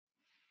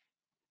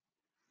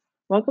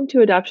Welcome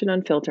to Adoption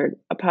Unfiltered,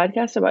 a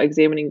podcast about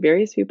examining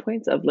various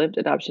viewpoints of lived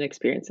adoption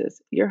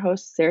experiences. Your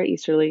hosts, Sarah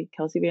Easterly,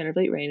 Kelsey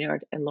Vandervliet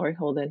Rainyard, and Lori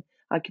Holden,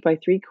 occupy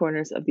three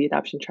corners of the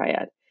adoption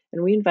triad,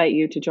 and we invite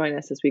you to join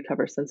us as we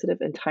cover sensitive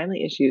and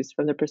timely issues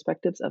from the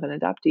perspectives of an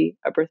adoptee,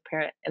 a birth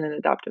parent, and an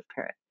adoptive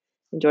parent.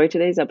 Enjoy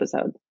today's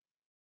episode.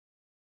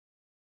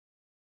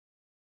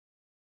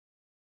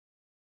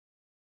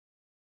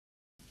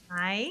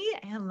 Hi,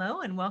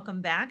 hello, and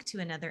welcome back to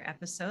another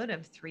episode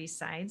of Three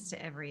Sides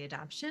to Every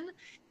Adoption.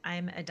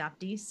 I'm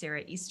adoptee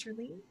Sarah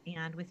Easterly,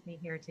 and with me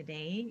here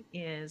today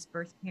is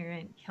birth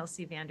parent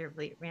Kelsey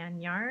Vandervliet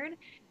Ranyard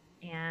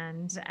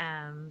and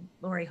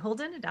Lori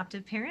Holden,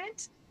 adoptive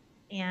parent.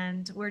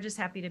 And we're just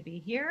happy to be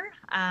here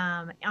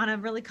on a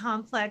really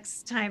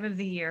complex time of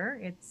the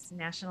year. It's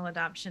National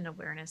Adoption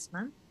Awareness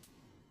Month.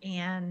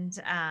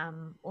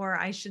 Or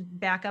I should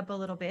back up a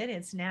little bit,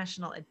 it's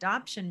National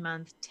Adoption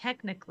Month,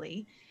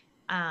 technically.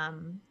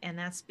 And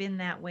that's been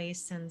that way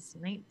since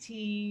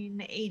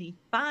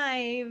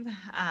 1985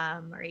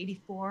 or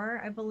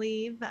 84, I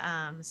believe,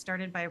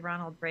 started by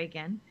Ronald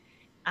Reagan.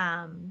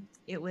 That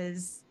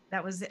was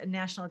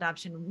National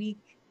Adoption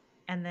Week,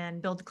 and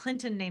then Bill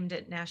Clinton named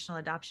it National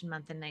Adoption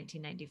Month in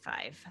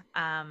 1995.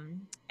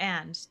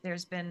 And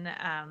there's been,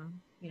 a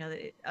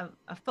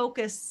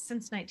focus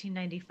since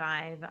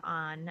 1995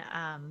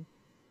 on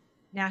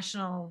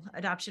National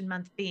Adoption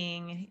Month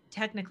being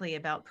technically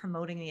about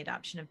promoting the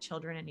adoption of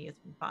children and youth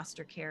from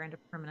foster care into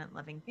permanent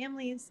loving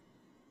families.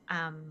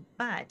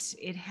 But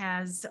it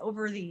has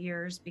over the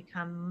years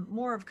become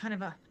more of kind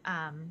of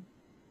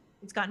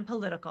it's gotten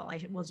political,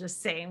 I will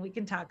just say, and we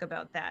can talk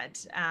about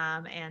that.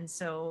 And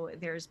so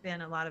there's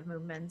been a lot of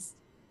movements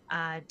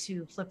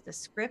to flip the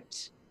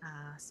script.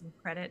 Some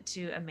credit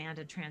to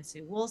Amanda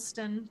Transu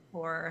Woolston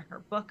for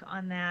her book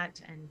on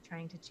that and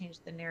trying to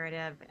change the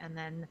narrative. And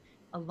then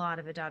a lot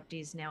of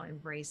adoptees now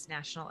embrace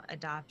National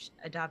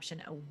Adoption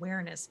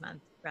Awareness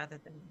Month rather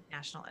than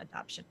National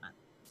Adoption Month.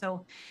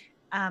 So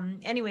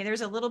anyway,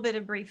 there's a little bit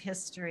of brief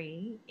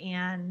history,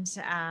 and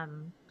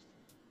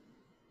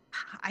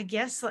I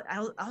guess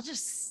I'll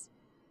just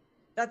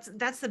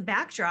that's the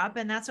backdrop,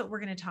 and that's what we're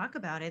going to talk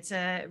about. It's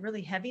a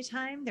really heavy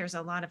time. There's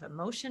a lot of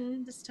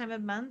emotion this time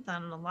of month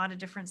on a lot of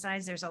different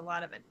sides. There's a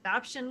lot of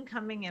adoption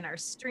coming in our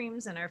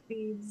streams and our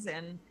feeds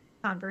and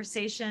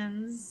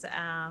conversations,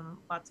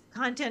 lots of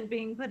content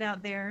being put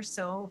out there.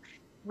 So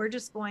we're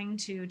just going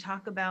to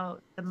talk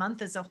about the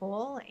month as a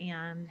whole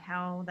and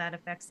how that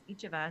affects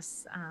each of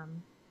us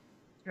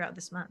throughout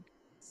this month.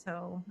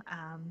 So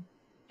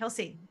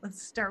Kelsey,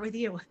 let's start with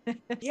you.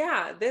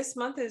 Yeah, this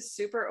month is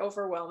super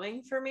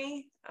overwhelming for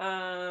me.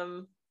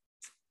 I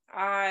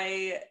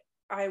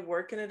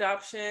work in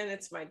adoption.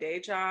 It's my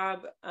day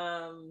job.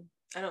 I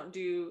don't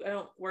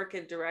work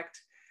in direct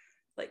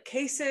like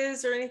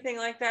cases or anything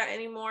like that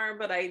anymore,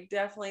 but I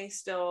definitely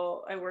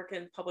still I work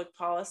in public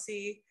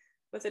policy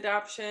with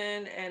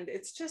adoption, and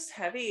it's just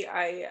heavy.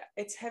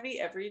 It's heavy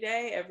every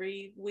day,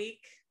 every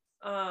week.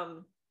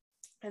 And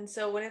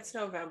so when it's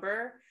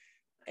November,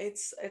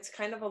 it's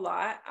kind of a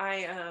lot.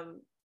 I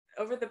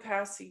over the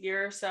past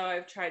year or so,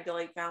 I've tried to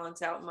like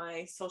balance out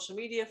my social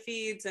media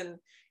feeds and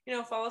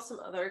follow some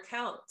other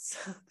accounts.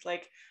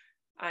 Like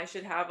I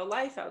should have a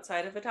life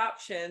outside of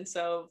adoption,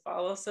 so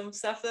follow some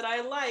stuff that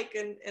I like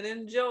and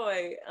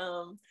enjoy.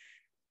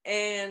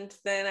 And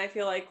then I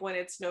feel like when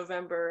it's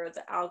November,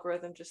 the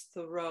algorithm just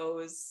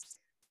throws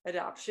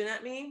adoption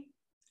at me.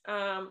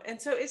 And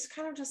so it's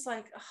kind of just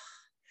like,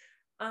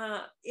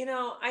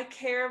 I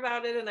care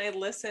about it and I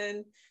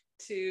listen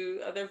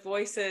to other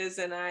voices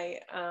and I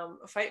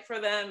fight for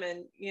them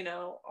and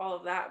all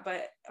of that.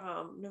 But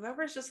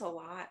November is just a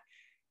lot,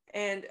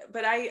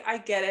 but I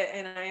get it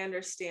and I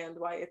understand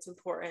why it's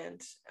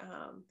important.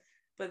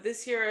 But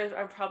this year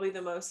I'm probably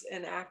the most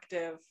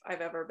inactive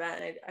I've ever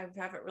been. I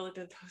haven't really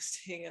been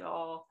posting at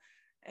all,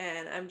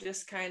 and I'm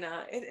just kind of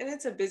and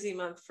it's a busy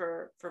month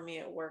for me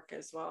at work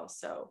as well.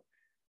 So,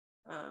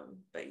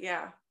 but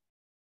yeah,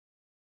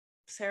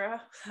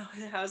 Sarah,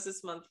 how's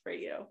this month for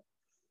you?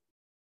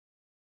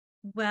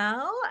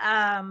 Well,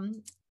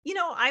 I'm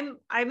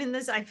in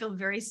this. I feel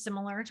very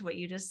similar to what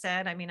you just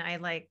said. I mean, I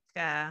like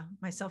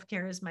my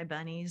self-care is my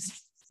bunnies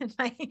and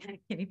my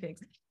guinea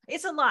pigs.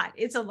 It's a lot.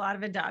 It's a lot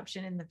of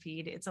adoption in the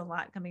feed. It's a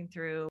lot coming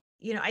through.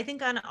 I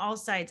think on all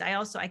sides.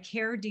 I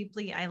care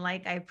deeply.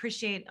 I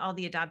appreciate all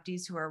the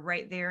adoptees who are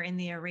right there in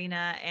the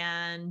arena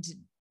and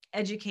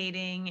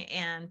educating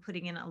and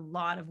putting in a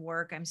lot of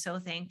work. I'm so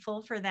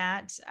thankful for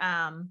that.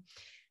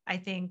 I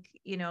think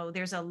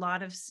there's a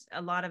lot of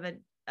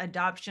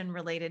adoption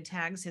related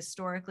tags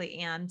historically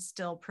and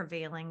still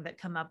prevailing that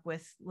come up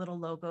with little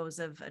logos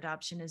of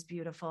adoption is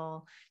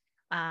beautiful.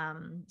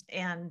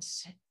 And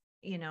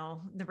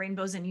the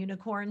rainbows and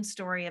unicorns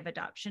story of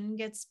adoption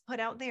gets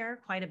put out there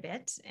quite a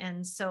bit,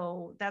 and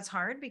so that's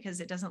hard because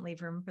it doesn't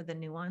leave room for the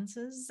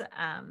nuances.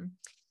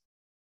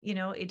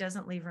 It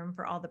doesn't leave room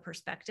for all the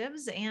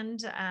perspectives,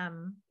 and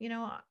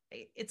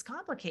it's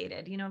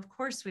complicated. Of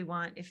course we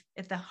want, if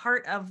the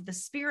heart of the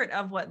spirit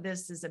of what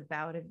this is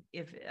about,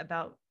 if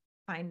about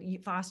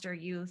foster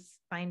youth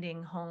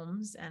finding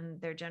homes, and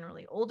they're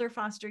generally older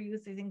foster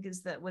youth, I think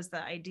was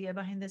the idea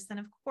behind this. Then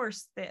of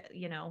course that,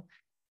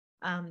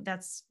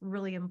 that's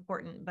really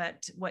important.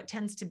 But what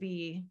tends to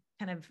be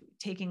kind of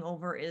taking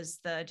over is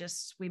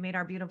we made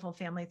our beautiful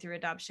family through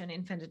adoption,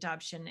 infant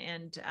adoption.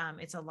 And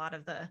it's a lot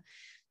of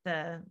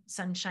the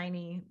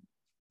sunshiny,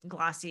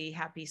 glossy,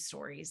 happy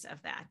stories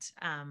of that.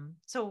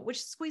 So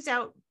which squeeze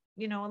out,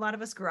 a lot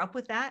of us grew up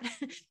with that.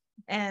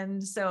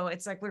 And so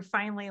it's like, we're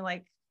finally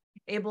like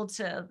able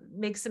to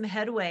make some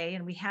headway,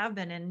 and we have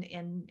been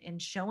in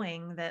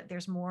showing that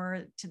there's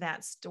more to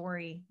that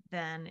story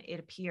than it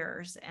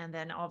appears. And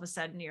then all of a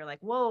sudden you're like,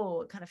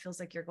 whoa, it kind of feels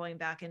like you're going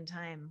back in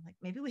time. Like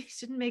maybe we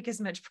didn't make as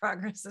much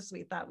progress as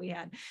we thought we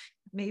had.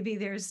 Maybe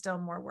there's still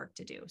more work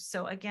to do.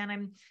 So again,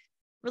 I'm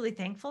really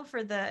thankful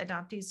for the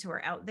adoptees who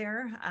are out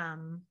there,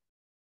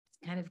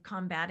 kind of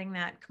combating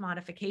that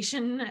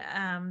commodification,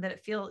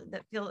 that feel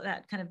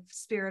that kind of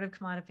spirit of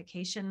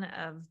commodification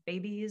of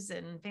babies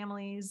and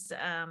families,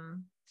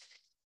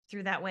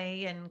 through that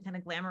way, and kind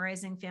of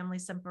glamorizing family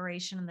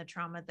separation and the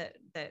trauma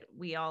that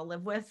we all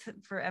live with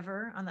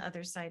forever on the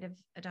other side of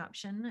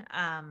adoption.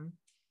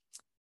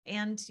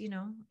 And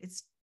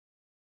it's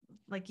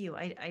like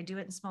I do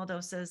it in small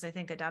doses. I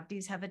think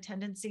adoptees have a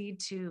tendency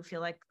to feel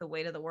like the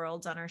weight of the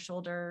world's on our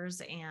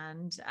shoulders,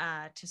 and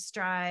to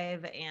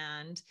strive.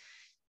 And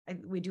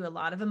we do a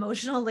lot of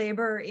emotional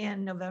labor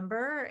in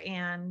November,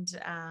 and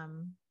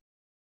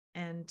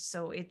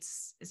so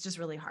it's just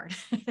really hard.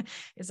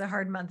 It's a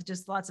hard month,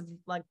 just lots of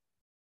like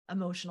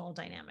emotional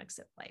dynamics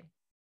at play.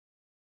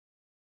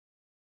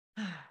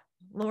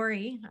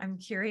 Lori, I'm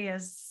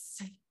curious,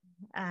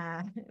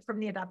 from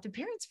the adoptive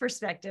parent's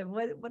perspective,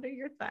 what are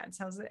your thoughts?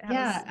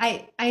 Yeah,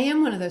 I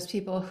am one of those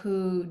people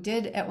who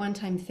did at one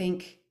time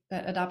think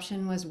that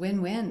adoption was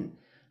win-win.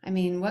 I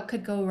mean, what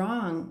could go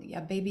wrong? A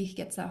baby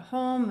gets a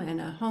home,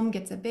 and a home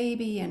gets a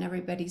baby, and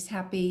everybody's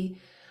happy.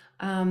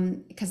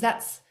 Because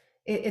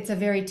it's a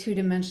very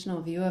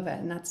two-dimensional view of it.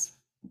 And that's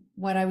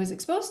what I was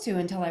exposed to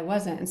until I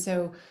wasn't. And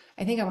so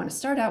I think I want to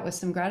start out with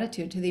some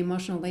gratitude to the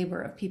emotional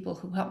labor of people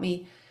who helped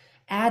me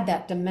add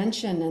that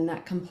dimension and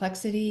that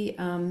complexity,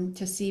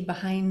 to see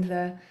behind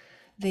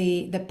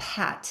the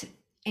pat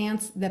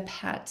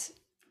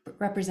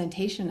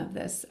representation of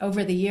this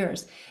over the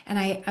years. And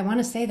I want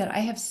to say that I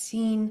have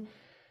seen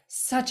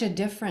such a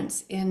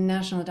difference in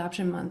National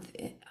Adoption Month,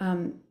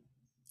 and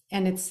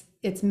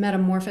its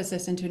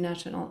metamorphosis into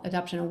National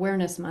Adoption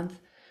Awareness Month,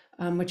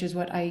 which is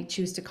what I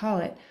choose to call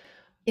it,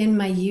 in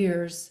my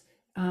years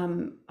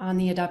on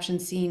the adoption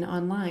scene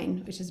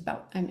online, which is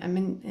about, I'm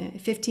in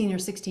 15 or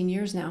 16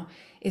 years now.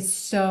 Is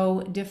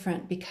so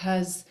different,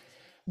 because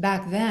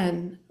back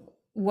then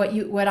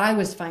what I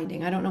was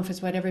finding, I don't know if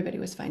it's what everybody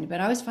was finding, but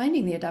I was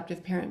finding the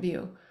adoptive parent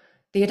view.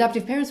 The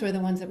adoptive parents were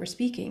the ones that were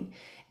speaking.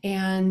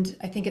 And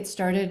I think it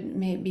started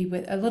maybe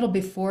with a little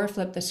before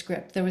Flip the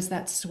Script. There was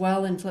that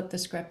swell in Flip the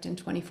Script in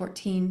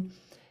 2014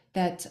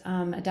 that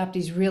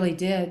adoptees really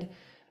did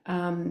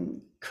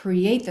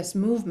create this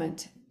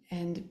movement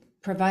and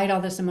provide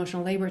all this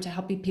emotional labor to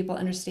help people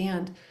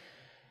understand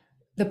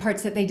the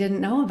parts that they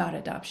didn't know about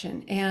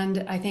adoption.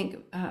 And I think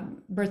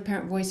birth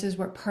parent voices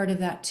were part of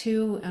that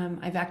too.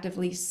 I've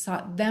actively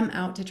sought them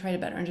out to try to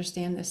better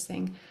understand this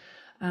thing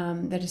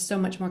that is so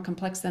much more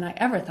complex than I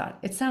ever thought.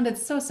 It sounded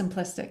so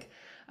simplistic.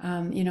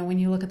 When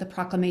you look at the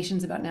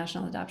proclamations about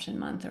National Adoption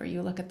Month, or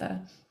you look at the,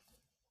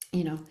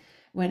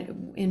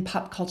 when in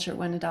pop culture,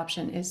 when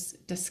adoption is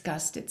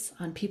discussed, it's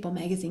on People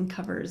magazine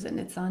covers, and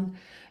it's on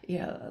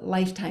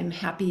Lifetime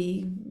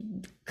happy,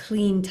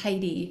 clean,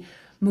 tidy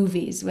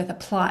movies with a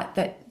plot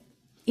that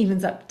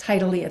evens up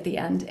tidily at the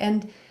end.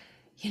 And,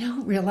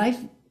 real life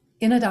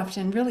in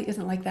adoption really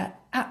isn't like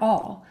that at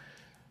all.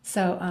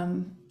 So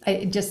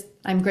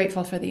I'm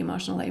grateful for the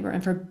emotional labor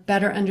and for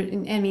better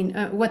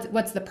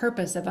what's the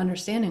purpose of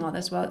understanding all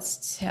this? Well,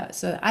 it's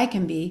so that I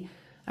can be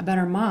a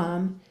better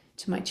mom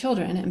to my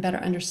children and better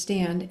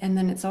understand. And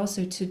then it's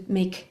also to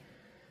make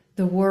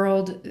the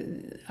world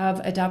of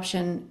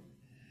adoption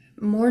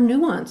more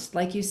nuanced,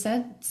 like you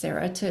said,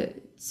 Sarah,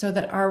 so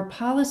that our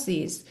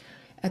policies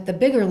at the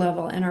bigger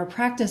level and our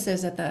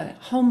practices at the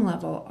home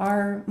level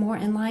are more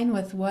in line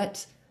with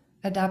what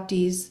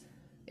adoptees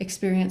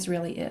experience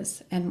really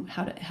is, and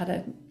how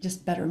to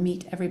just better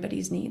meet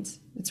everybody's needs.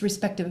 It's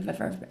respective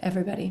of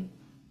everybody.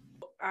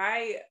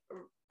 I've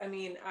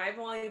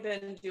only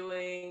been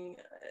doing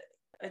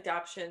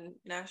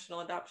National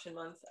Adoption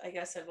Month. I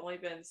guess I've only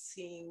been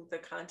seeing the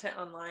content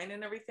online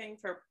and everything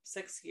for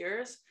 6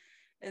 years.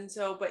 And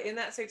so, but in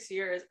that 6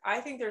 years, I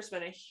think there's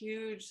been a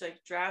huge,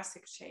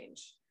 drastic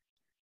change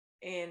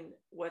in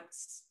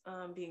what's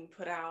being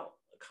put out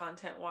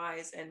content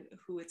wise and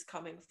who it's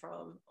coming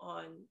from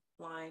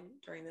online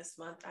during this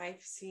month.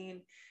 I've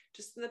seen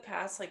just in the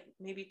past,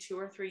 maybe 2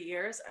 or 3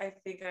 years, I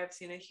think I've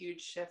seen a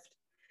huge shift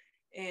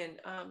in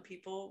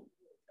people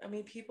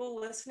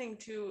listening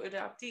to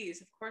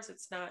adoptees. Of course,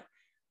 it's not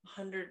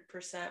 100%.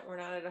 We're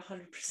not at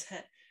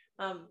 100%.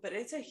 But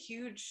it's a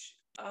huge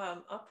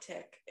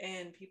uptick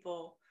in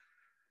people,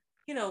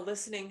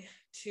 listening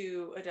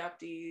to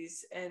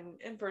adoptees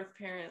and birth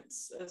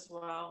parents as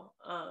well.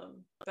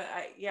 But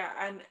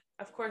and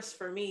of course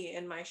for me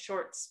in my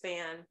short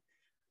span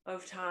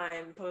of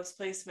time post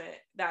placement,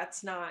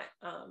 that's not,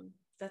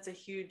 that's a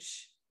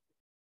huge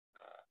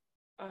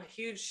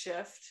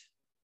shift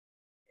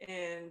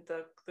in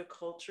the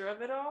culture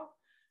of it all.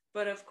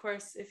 But of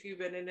course, if you've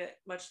been in it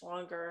much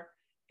longer,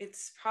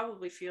 it's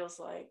probably feels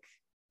like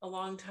a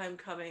long time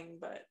coming,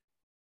 but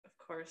of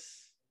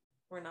course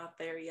we're not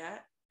there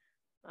yet.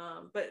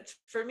 But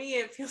for me,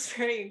 it feels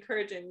very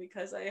encouraging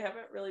because I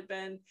haven't really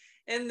been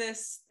in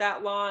this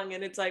that long,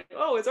 and it's like,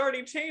 oh, it's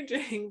already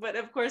changing. But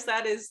of course,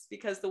 that is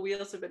because the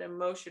wheels have been in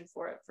motion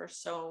for it for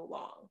so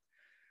long,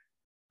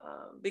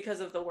 because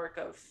of the work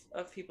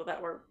of people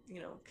that were,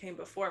 came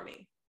before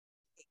me.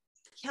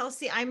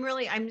 Kelsey,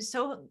 I'm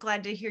so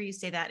glad to hear you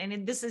say that.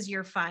 And this is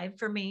year 5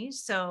 for me,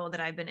 so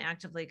that I've been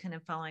actively kind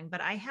of following.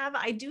 But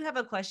I do have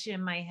a question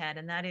in my head,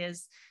 and that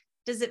is,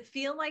 does it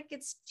feel like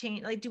it's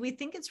changed? Like, do we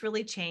think it's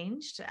really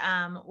changed?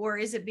 Or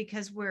is it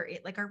because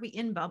are we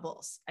in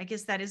bubbles? I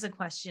guess that is a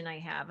question I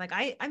have. Like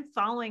I'm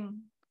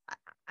following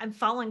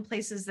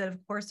places that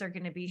of course are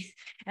going to be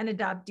and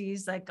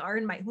adoptees like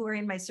who are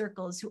in my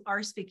circles who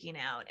are speaking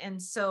out.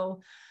 And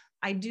so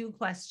I do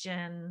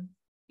question,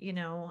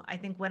 I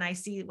think when I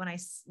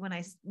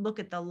look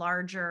at the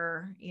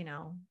larger,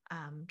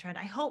 trend,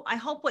 I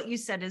hope what you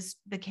said is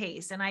the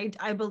case. And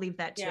I believe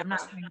that too. Yeah. I'm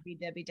not trying to be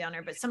Debbie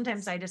Downer, but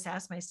sometimes I just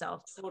ask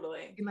myself,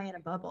 Totally. am I in a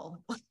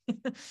bubble?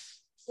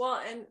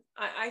 Well, and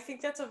I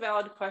think that's a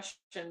valid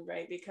question,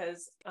 right?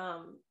 Because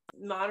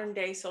modern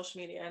day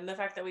social media, and the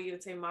fact that we even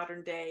say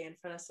modern day in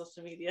front of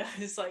social media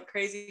is like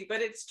crazy,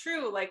 but it's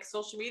true. Like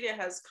social media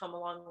has come a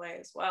long way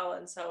as well.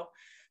 And so,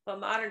 but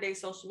modern day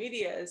social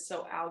media is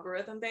so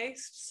algorithm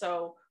based.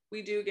 So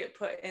we do get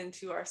put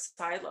into our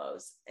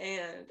silos.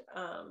 And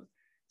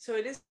so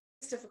it is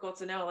difficult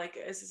to know, like,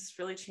 is this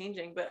really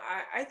changing? But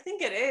I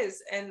think it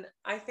is. And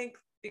I think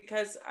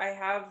because I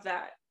have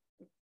that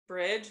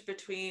bridge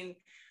between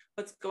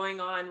what's going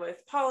on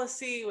with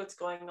policy, what's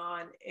going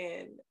on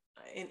in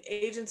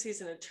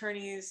agencies and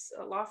attorneys,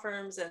 law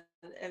firms,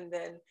 and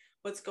then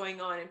what's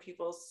going on in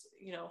people's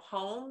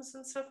homes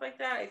and stuff like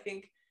that. I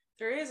think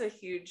there is a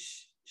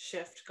huge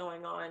shift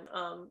going on.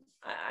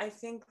 I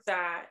think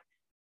that,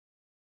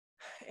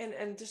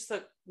 and just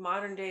the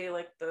modern day,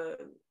 like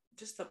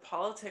just the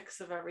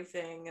politics of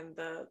everything and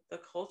the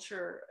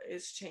culture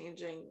is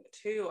changing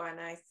too,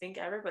 and I think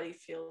everybody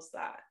feels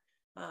that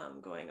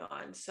going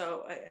on.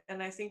 So,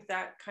 I think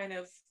that kind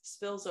of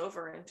spills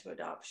over into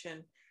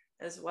adoption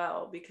as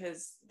well,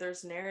 because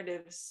there's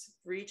narratives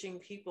reaching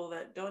people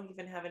that don't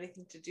even have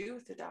anything to do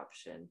with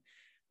adoption.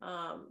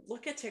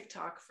 Look at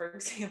TikTok, for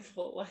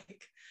example.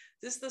 Like,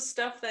 just the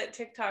stuff that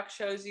TikTok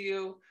shows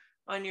you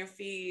on your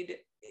feed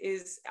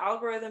is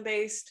algorithm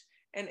based,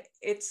 and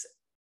it's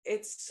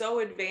so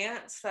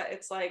advanced that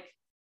it's like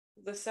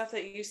the stuff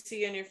that you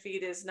see in your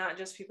feed is not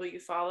just people you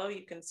follow.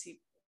 You can see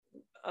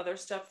other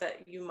stuff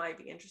that you might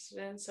be interested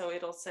in. So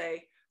it'll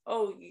say,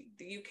 oh,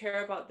 you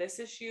care about this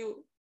issue,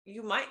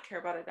 you might care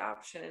about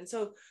adoption. And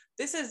so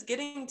this is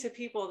getting to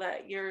people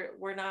that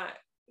you're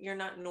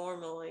not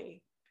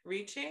normally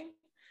reaching.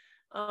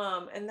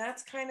 And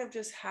that's kind of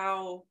just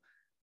how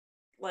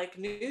like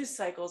news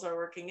cycles are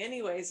working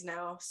anyways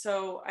now.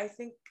 So I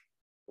think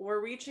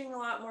we're reaching a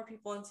lot more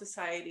people in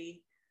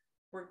society.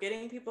 We're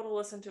getting people to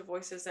listen to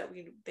voices that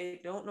they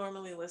don't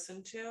normally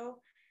listen to.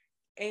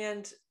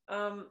 And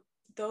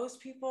those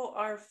people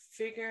are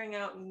figuring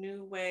out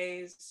new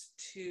ways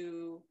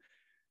to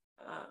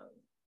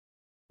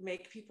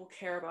make people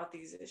care about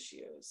these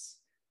issues,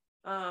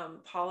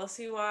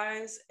 policy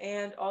wise,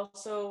 and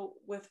also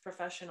with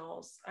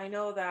professionals. I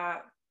know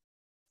that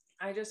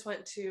I just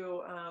went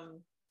to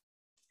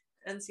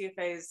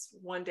NCFA's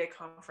one-day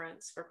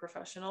conference for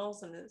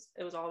professionals, and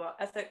it was all about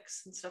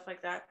ethics and stuff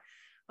like that.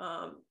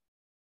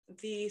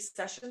 The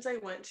sessions I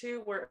went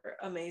to were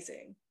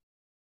amazing.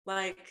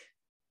 Like,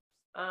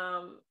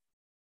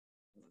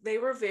 they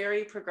were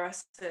very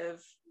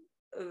progressive.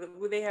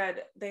 They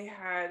had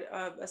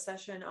a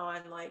session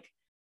on like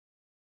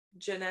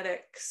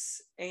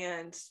genetics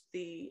and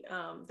the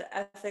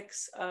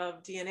ethics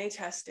of DNA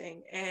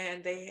testing,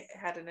 and they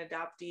had an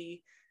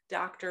adoptee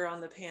doctor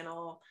on the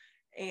panel,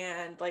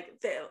 and like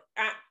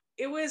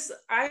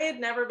I had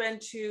never been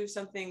to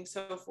something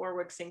so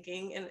forward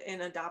thinking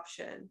in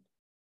adoption.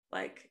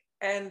 Like,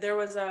 and there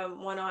was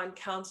one on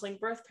counseling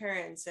birth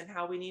parents and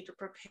how we need to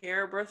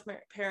prepare birth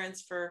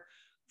parents for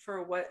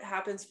what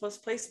happens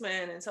post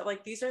placement. And so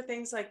like these are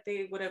things like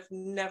they would have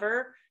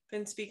never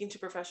been speaking to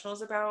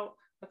professionals about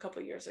a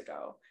couple of years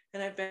ago.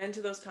 And I've been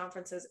to those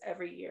conferences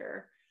every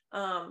year.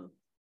 And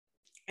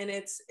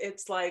it's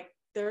like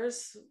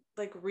there's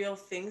like real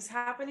things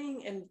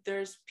happening, and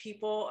there's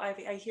people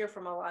I hear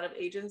from a lot of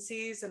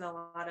agencies and a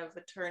lot of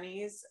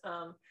attorneys,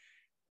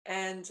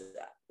 and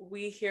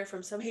we hear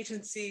from some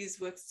agencies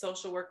with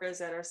social workers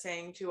that are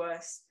saying to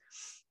us,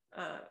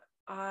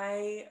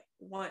 I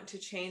want to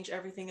change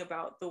everything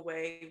about the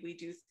way we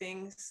do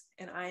things,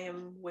 and I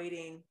am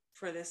waiting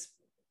for this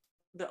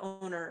the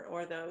owner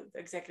or the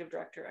executive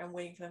director. I'm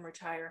waiting for them to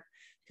retire,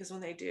 because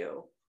when they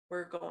do,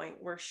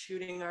 we're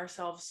shooting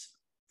ourselves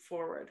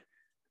forward.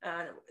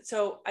 And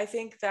so I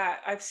think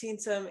that I've seen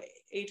some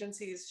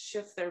agencies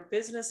shift their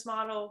business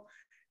model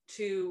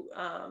to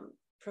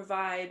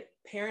provide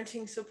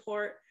parenting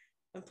support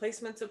and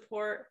placement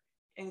support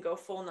and go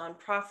full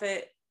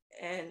nonprofit,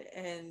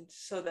 and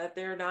so that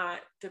they're not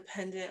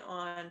dependent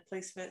on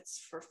placements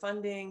for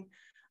funding.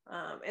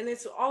 And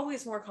it's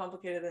always more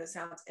complicated than it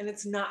sounds, and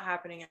it's not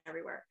happening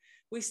everywhere.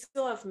 We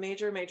still have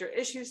major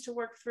issues to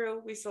work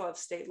through. We still have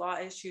state law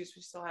issues.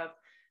 We still have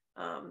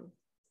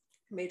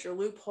major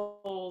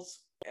loopholes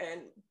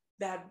and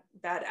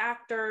bad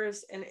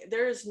actors. And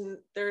there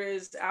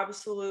is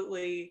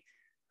absolutely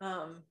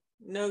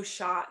no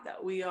shot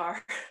that we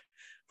are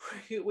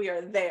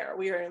there.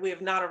 We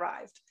have not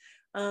arrived.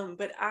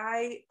 But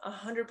I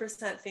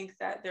 100% think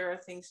that there are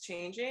things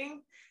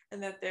changing,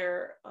 and that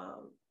they're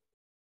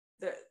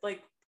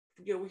like,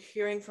 we're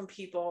hearing from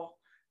people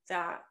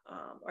that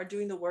are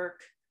doing the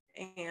work,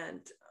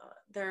 and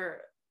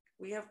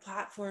we have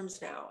platforms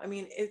now. I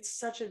mean, it's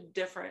such a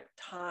different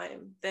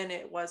time than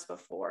it was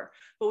before,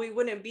 but we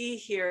wouldn't be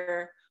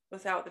here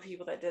without the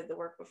people that did the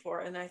work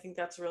before. And I think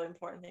that's a really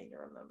important thing to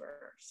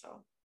remember.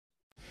 So.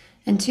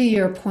 And to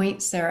your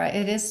point, Sarah,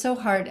 it is so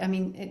hard. I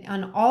mean,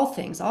 on all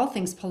things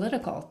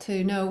political,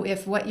 to know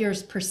if what you're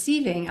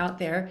perceiving out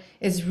there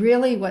is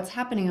really what's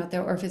happening out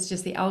there, or if it's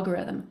just the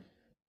algorithm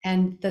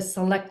and the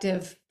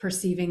selective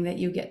perceiving that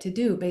you get to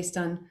do based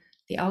on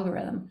the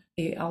algorithm.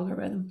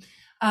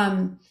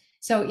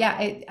 So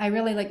yeah, I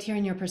really liked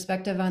hearing your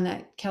perspective on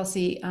that,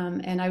 Kelsey.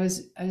 And I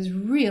was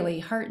really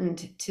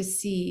heartened to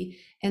see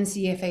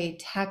NCFA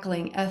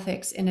tackling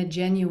ethics in a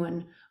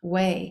genuine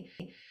way.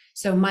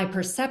 So my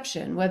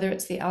perception, whether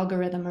it's the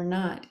algorithm or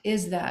not,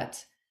 is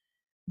that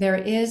there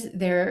is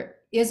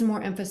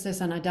more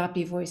emphasis on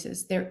adoptee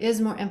voices. There is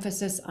more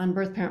emphasis on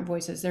birth parent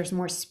voices. There's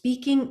more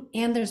speaking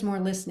and there's more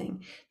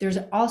listening. There's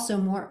also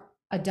more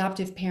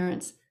adoptive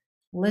parents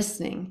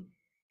listening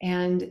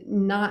and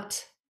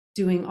not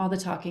doing all the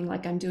talking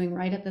like I'm doing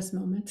right at this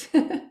moment,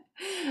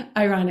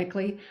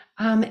 ironically.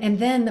 And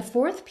then the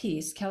fourth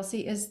piece,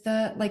 Kelsey, is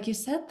like you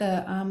said,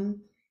 the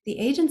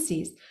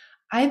agencies.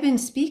 I've been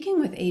speaking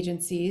with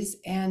agencies,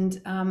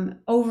 and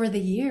over the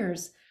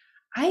years,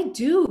 I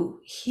do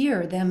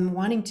hear them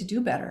wanting to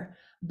do better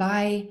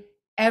by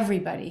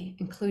everybody,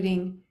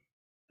 including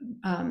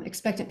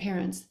expectant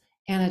parents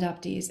and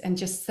adoptees, and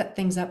just set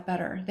things up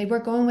better. They were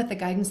going with the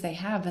guidance they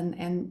have,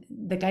 and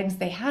the guidance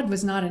they had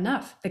was not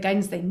enough. The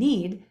guidance they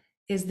need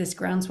is this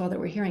groundswell that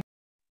we're hearing.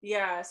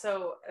 Yeah,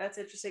 so that's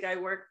interesting. I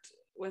worked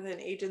with an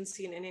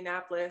agency in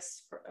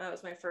Indianapolis. It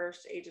was my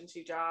first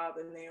agency job,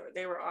 and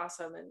they were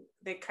awesome, and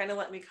they kind of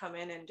let me come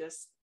in and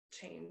just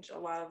change a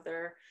lot of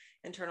their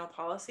internal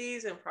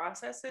policies and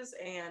processes.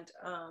 And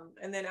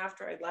then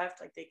after I left,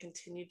 like, they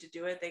continued to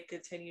do it. They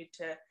continued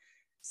to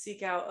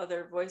seek out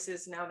other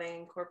voices. Now they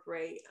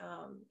incorporate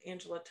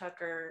Angela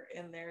Tucker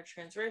in their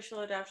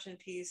transracial adoption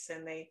piece,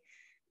 and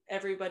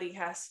everybody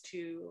has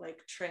to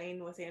like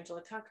train with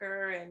Angela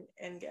Tucker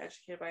and get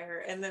educated by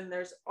her. And then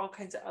there's all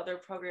kinds of other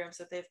programs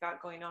that they've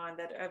got going on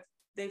that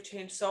they've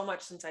changed so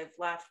much since I've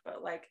left,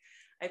 but like,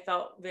 I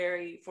felt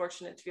very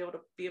fortunate to be able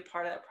to be a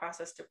part of that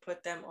process, to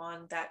put them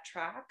on that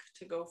track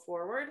to go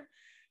forward.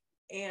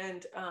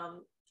 And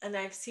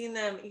I've seen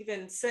them,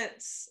 even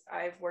since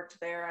I've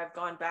worked there, I've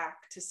gone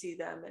back to see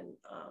them,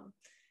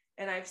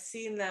 and I've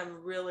seen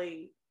them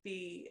really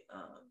be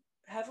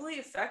heavily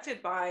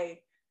affected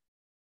by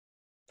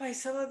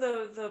some of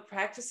the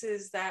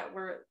practices that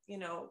were,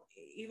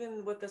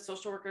 even with the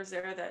social workers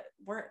there that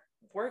weren't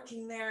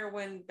working there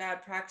when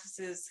bad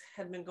practices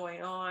had been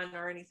going on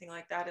or anything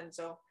like that. And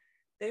so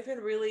they've been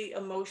really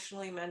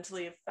emotionally,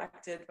 mentally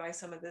affected by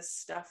some of this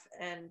stuff,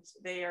 and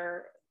they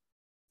are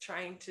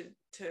trying to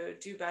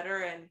do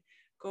better and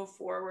go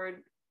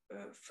forward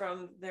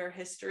from their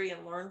history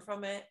and learn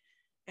from it.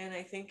 And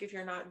I think if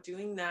you're not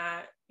doing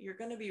that, you're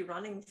going to be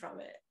running from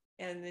it,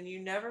 and then you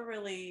never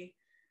really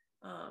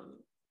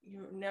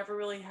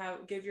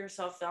give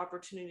yourself the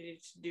opportunity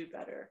to do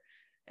better.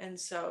 And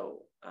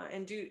so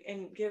and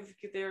give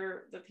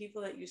the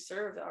people that you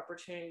serve the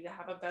opportunity to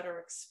have a better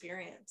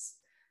experience.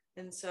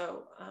 And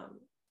so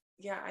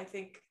I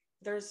think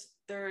there's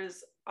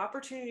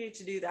opportunity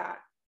to do that,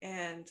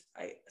 and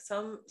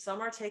some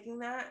are taking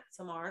that,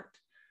 some aren't,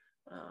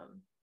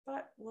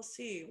 but we'll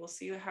see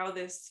how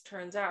this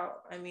turns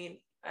out. I mean,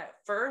 at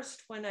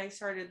first, when I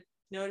started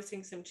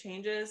noticing some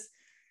changes,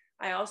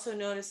 I also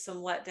noticed some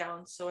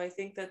letdowns. So I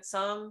think that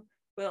some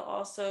will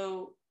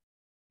also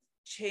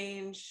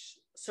change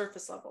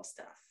surface level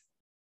stuff.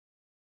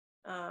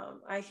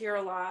 I hear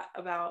a lot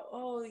about, I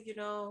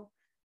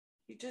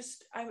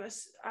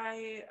was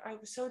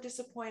so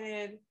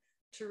disappointed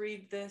to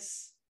read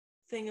this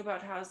thing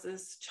about how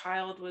this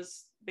child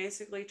was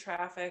basically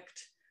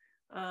trafficked.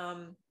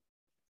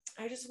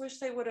 I just wish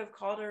they would have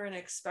called her an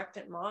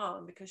expectant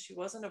mom, because she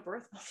wasn't a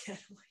birth mom yet.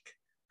 Like,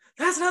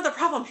 that's not the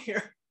problem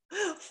here.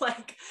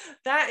 Like,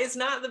 that is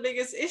not the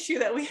biggest issue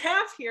that we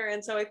have here.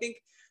 And so I think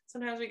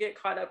sometimes we get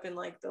caught up in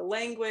like the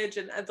language,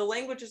 and the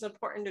language is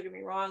important, don't get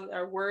me wrong.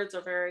 Our words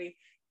are very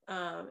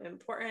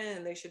important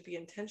and they should be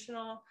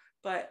intentional,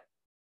 but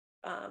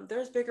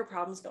there's bigger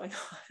problems going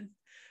on.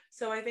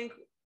 So I think,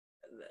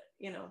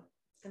 you know,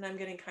 and I'm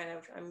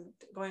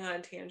going on a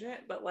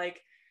tangent, but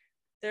like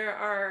there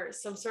are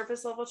some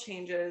surface level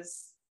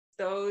changes.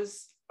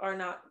 Those are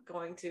not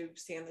going to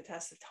stand the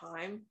test of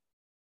time.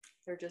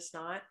 They're just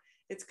not.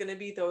 It's going to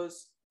be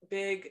those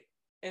big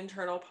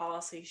internal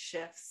policy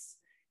shifts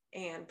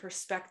and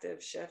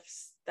perspective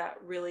shifts that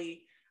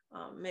really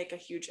make a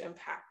huge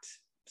impact.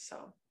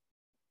 So.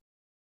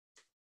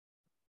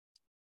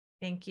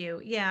 Thank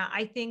you. Yeah,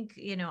 I think,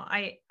 you know,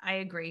 I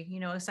agree. You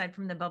know, aside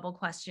from the bubble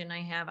question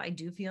I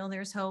do feel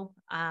there's hope.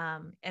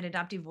 At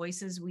Adoptee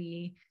Voices,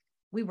 we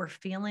were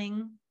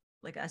feeling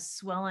like a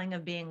swelling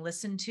of being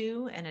listened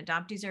to, and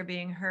adoptees are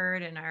being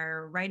heard, and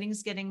our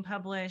writings getting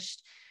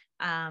published.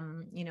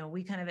 You know,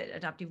 we kind of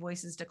at Adoptee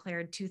Voices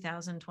declared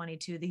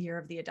 2022 the year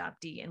of the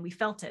adoptee, and we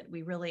felt it.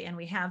 We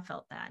have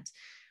felt that.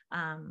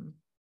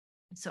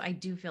 So I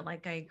do feel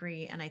like I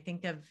agree. And I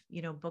think of,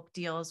 you know, book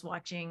deals,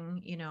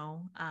 watching, you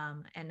know,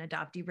 and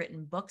adoptee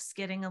written books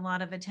getting a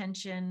lot of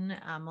attention.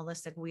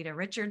 Melissa Guida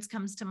Richards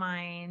comes to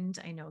mind.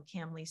 I know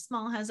Cam Lee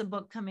Small has a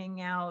book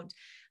coming out.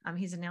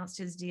 He's announced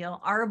his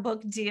deal, our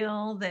book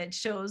deal that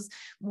shows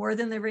more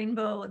than the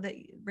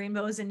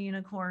rainbows and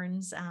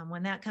unicorns.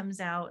 When that comes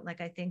out, like,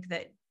 I think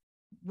that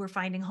we're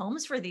finding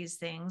homes for these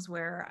things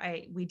where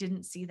we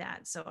didn't see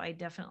that. So I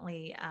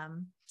definitely,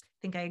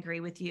 think I agree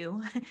with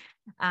you.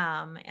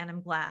 And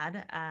I'm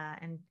glad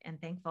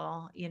and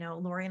thankful. You know,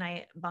 Lori and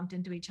I bumped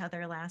into each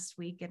other last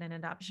week at an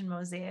Adoption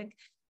Mosaic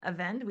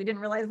event. We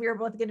didn't realize we were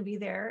both going to be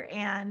there.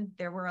 And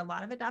there were a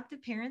lot of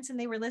adoptive parents, and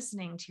they were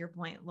listening, to your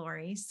point,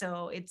 Lori.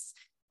 So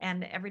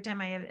and every time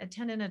I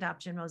attend an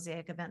Adoption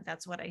Mosaic event,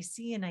 that's what I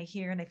see and I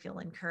hear, and I feel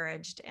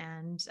encouraged,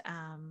 and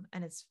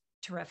it's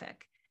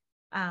terrific.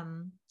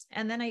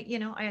 And then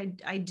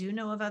I do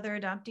know of other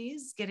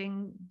adoptees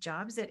getting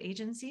jobs at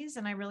agencies,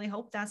 and I really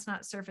hope that's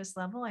not surface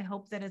level. I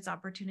hope that it's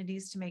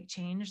opportunities to make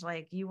change,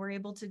 like you were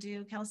able to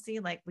do, Kelsey,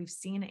 like we've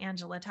seen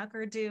Angela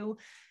Tucker do.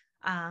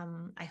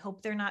 I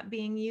hope they're not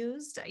being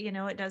used. You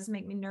know, it does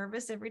make me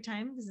nervous every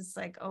time, because it's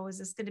like, oh, is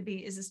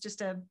this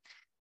just a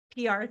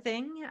PR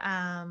thing?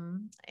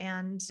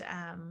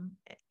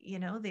 You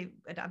know, the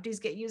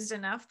adoptees get used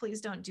enough.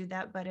 Please don't do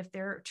that. But if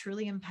they're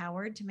truly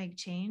empowered to make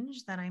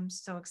change, then I'm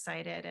so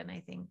excited. And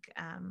I think,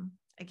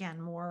 again,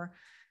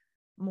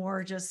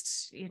 more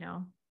just, you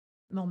know,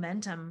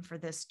 momentum for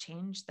this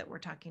change that we're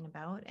talking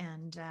about.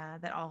 And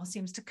that all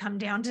seems to come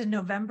down to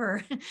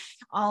November,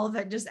 all of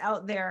it just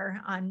out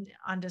there on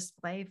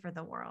display for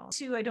the world.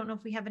 Too, I don't know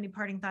if we have any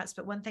parting thoughts,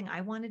 but one thing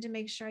I wanted to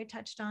make sure I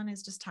touched on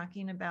is just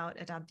talking about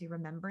Adoptee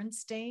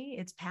Remembrance Day.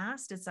 It's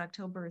past, it's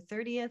October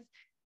 30th.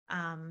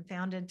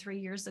 Founded 3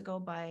 years ago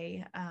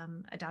by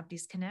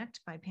Adoptees Connect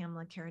by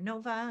Pamela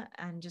Karanova,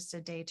 and just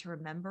a day to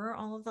remember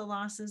all of the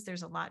losses.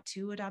 There's a lot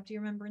to Adoptee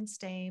Remembrance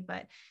Day,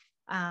 but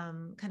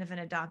kind of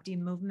an adoptee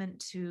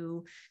movement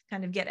to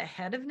kind of get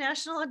ahead of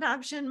National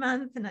Adoption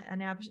Month and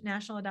a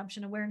National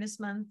Adoption Awareness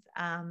Month,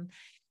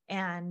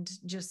 and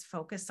just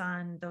focus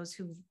on those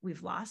who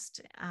we've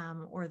lost,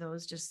 or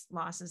those just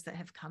losses that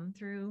have come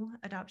through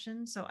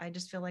adoption. So I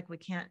just feel like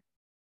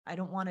I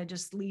don't want to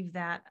just leave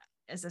that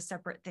as a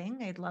separate thing.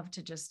 I'd love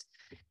to just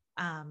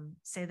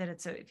say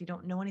that if you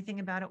don't know anything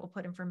about it, we'll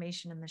put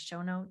information in the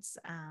show notes.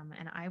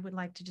 And I would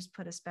like to just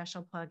put a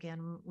special plug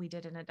in. We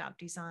did an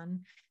Adoptees On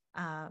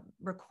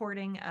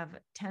recording of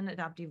 10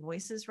 Adoptee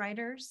Voices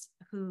writers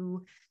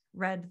who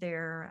read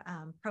their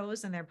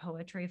prose and their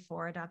poetry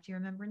for Adoptee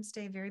Remembrance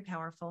Day. Very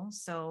powerful.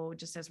 So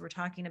just as we're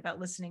talking about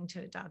listening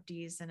to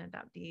adoptees and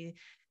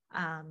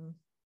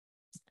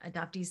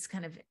adoptees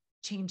kind of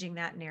changing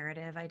that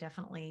narrative, I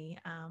definitely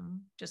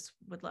just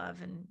would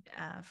love and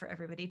for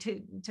everybody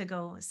to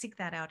go seek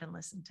that out and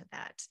listen to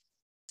that.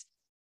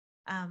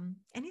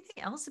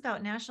 Anything else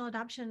about National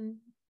Adoption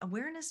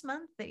Awareness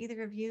Month that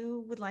either of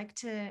you would like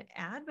to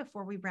add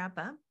before we wrap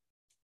up?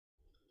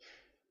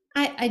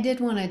 I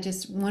did want to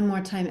just one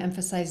more time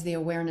emphasize the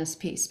awareness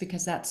piece,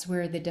 because that's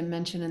where the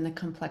dimension and the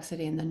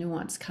complexity and the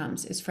nuance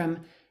comes, is from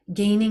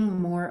gaining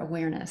more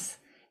awareness,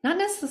 not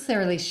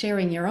necessarily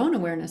sharing your own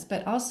awareness,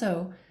 but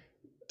also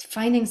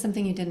finding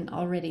something you didn't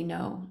already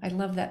know. I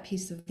love that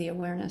piece of the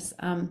awareness.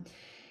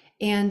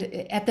 And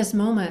at this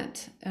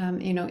moment,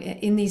 you know,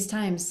 in these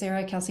times,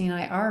 Sarah, Kelsey, and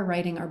I are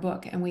writing our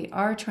book, and we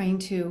are trying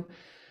to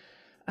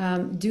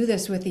do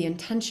this with the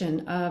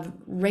intention of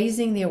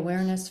raising the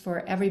awareness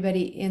for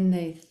everybody in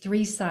the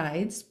three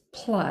sides,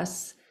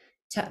 plus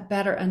to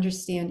better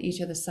understand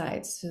each of the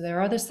sides. So there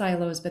are the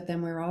silos, but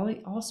then we're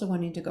also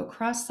wanting to go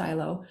cross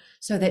silo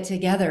so that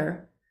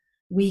together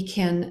we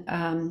can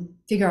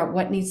figure out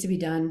what needs to be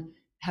done,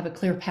 have a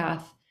clear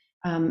path,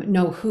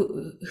 know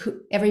who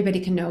everybody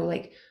can know,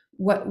 like,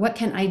 what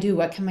can I do?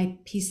 What can my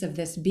piece of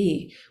this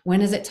be?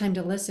 When is it time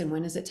to listen?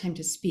 When is it time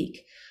to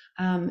speak?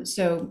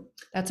 So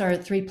that's our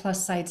 3+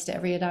 sites to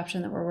every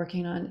adoption that we're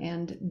working on.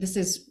 And this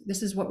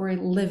is what we're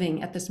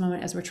living at this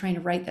moment as we're trying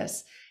to write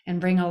this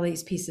and bring all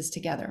these pieces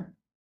together.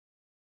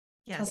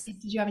 Yes. Kelsey,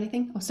 did you have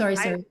anything? Oh, sorry.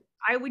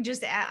 I would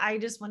just add, I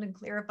just want to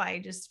clarify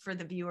just for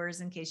the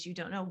viewers in case you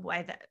don't know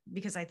why that,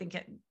 because I think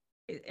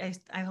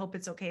I hope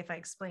it's okay if I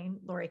explain,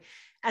 Lori.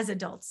 As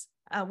adults,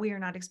 we are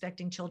not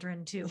expecting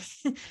children to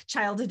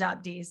child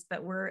adoptees,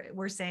 but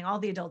we're saying all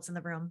the adults in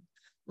the room,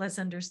 let's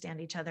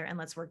understand each other and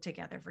let's work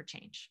together for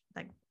change.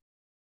 Like,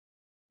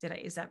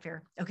 is that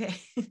fair? Okay.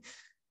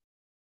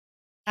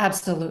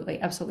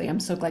 Absolutely. I'm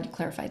so glad you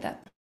clarified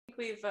that.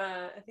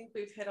 I think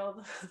we've hit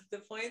all the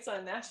points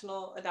on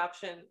National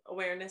Adoption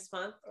Awareness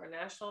Month or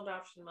National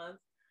Adoption Month.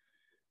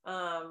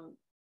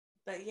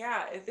 But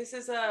yeah, this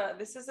is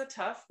a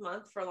tough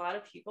month for a lot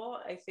of people.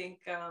 I think,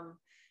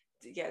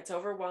 yeah, it's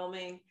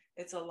overwhelming.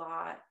 It's a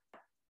lot,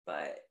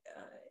 but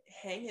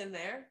hang in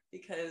there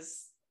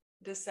because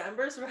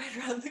December's right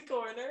around the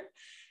corner.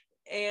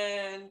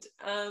 And,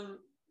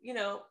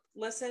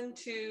 listen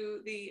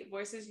to the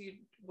voices you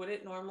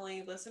wouldn't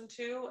normally listen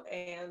to,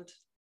 and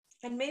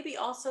maybe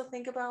also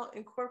think about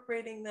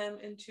incorporating them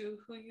into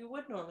who you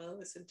would normally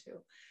listen to.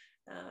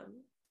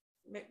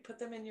 Put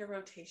them in your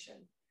rotation.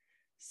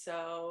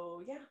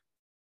 So yeah,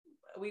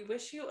 we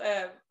wish you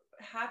a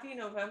happy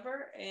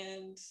November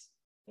and,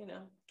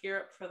 gear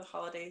up for the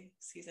holiday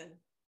season.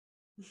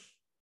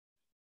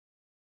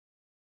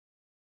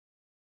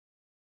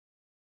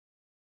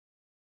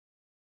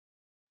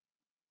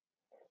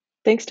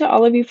 Thanks to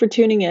all of you for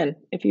tuning in.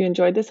 If you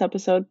enjoyed this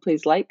episode,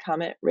 please like,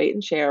 comment, rate,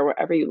 and share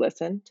wherever you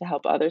listen to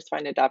help others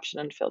find adoption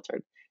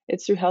unfiltered.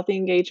 It's through healthy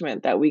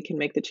engagement that we can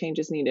make the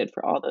changes needed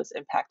for all those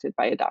impacted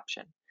by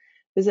adoption.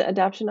 Visit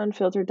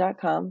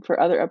adoptionunfiltered.com for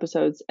other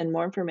episodes and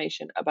more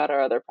information about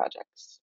our other projects.